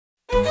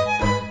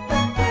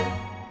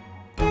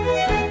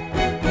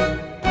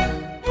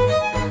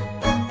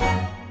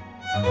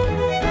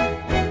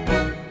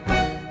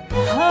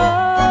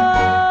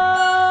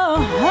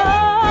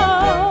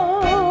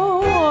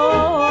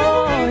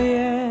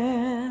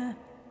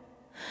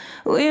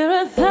We're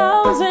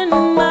 1,000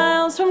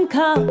 miles from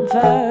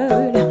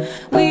comfort.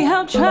 We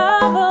have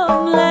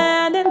traveled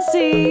land and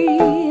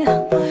sea.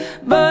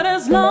 But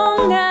as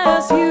long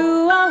as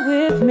you are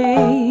with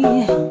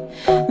me,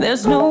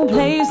 there's no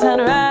place I'd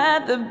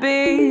rather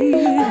be.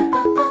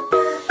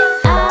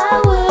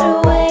 I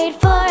would wait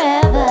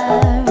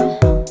forever,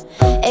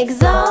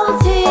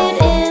 exalted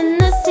in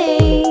the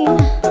scene.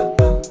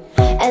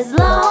 As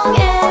long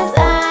as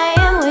I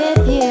am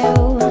with you,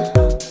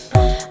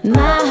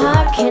 my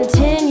heart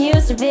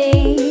continues to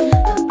beat.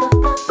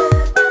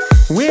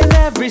 With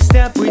every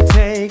step we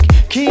take,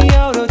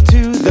 Kyoto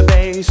to the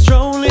bay,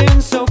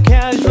 strolling so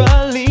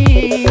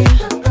casually.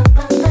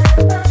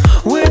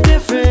 We're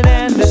different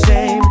and the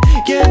same,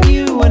 give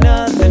you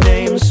another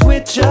name,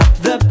 switch up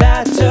the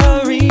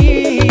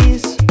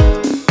batteries.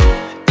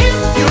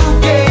 If you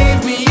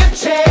gave me a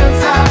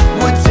chance, I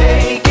would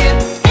take it.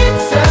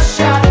 It's a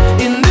shot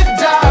in the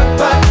dark,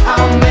 but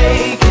I'll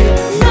make it.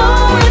 Know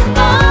with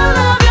all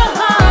of your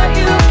heart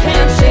you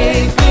can't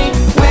shake me.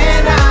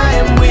 When I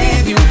am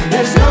with you,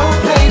 there's no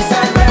place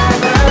I'd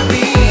rather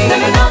be. No,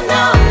 no, no,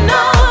 no,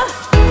 no,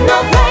 no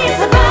place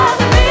I'd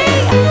rather be.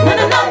 No,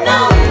 no, no, no,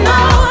 no,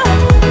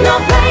 no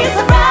place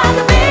I'd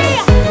rather be.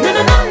 No,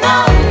 no, no, no,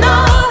 no,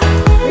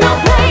 no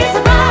place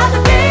I'd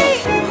rather be.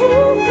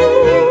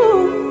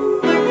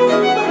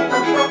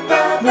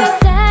 We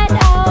set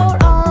out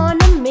on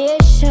a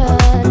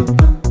mission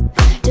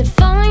to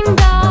find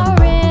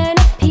our inner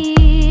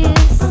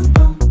peace,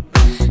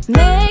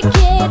 make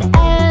it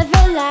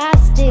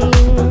everlasting,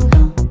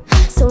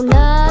 so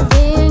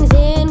nothing's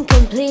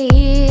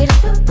incomplete.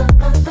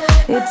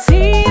 It's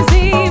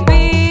easy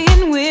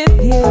being with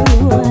you,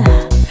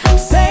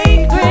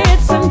 sacred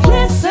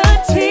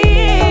simplicity.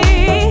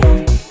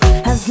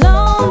 As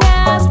long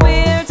as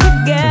we're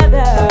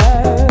together,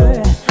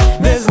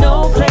 There's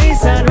no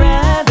place I'd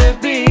rather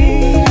be.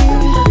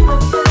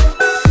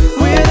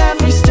 With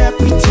every step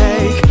we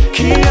take,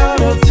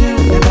 Kyoto to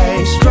the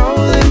bay,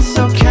 strolling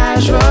so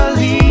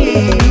casually.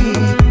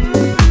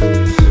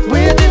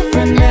 We're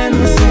different and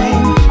the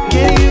same,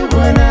 give you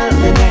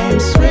another name,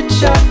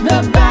 switch up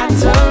the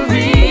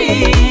batteries.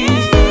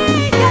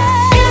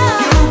 If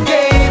you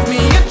gave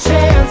me a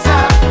chance, I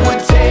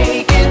would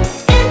take it.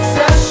 It's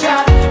a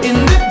shot in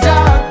the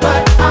dark,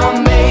 but I'll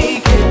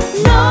make it.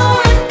 know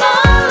with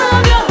all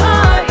of your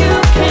heart you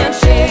can't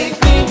shake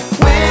me.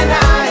 When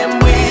I am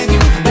with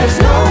you, there's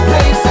no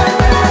place I'd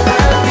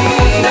rather be.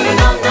 No, no,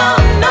 no, no,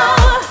 no,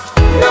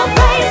 no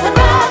place I'd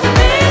rather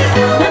be.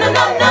 No, no,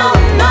 no, no,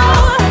 no,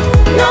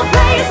 no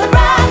place I'd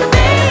rather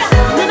be.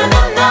 No, no,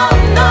 no, no,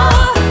 no,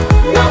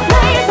 no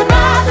place I'd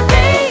rather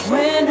be.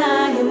 When I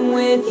am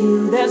with you,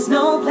 there's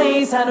no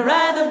place I'd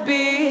rather be.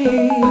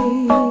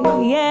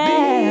 Yeah.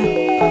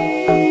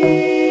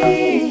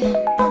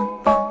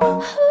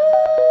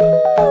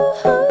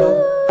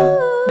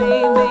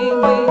 Baby,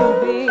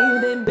 baby,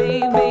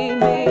 baby, baby,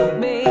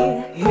 baby.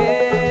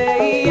 Yeah,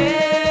 yeah,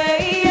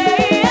 yeah,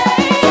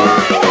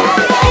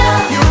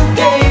 yeah. You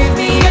gave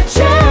me a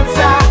chance,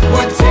 I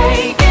would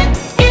take it.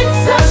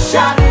 It's a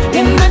shot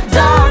in the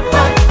dark,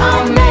 but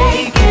I'll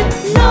make it.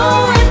 Know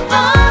with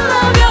all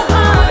of your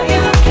heart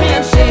you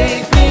can't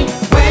shake me.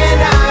 When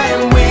I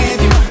am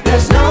with you,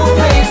 there's no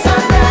place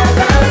I'd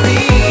rather be.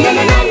 No,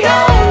 no, no, no,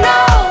 no,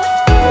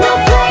 no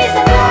place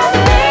I'd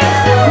rather be.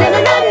 No, no,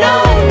 no, no,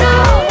 no,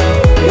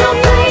 no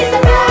place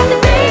I'd rather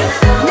be.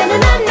 No, no,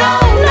 no, no,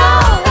 no,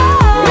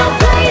 no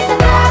place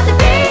I'd rather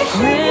be.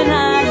 When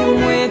I am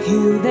with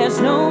you, there's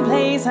no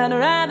place I'd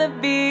rather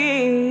be.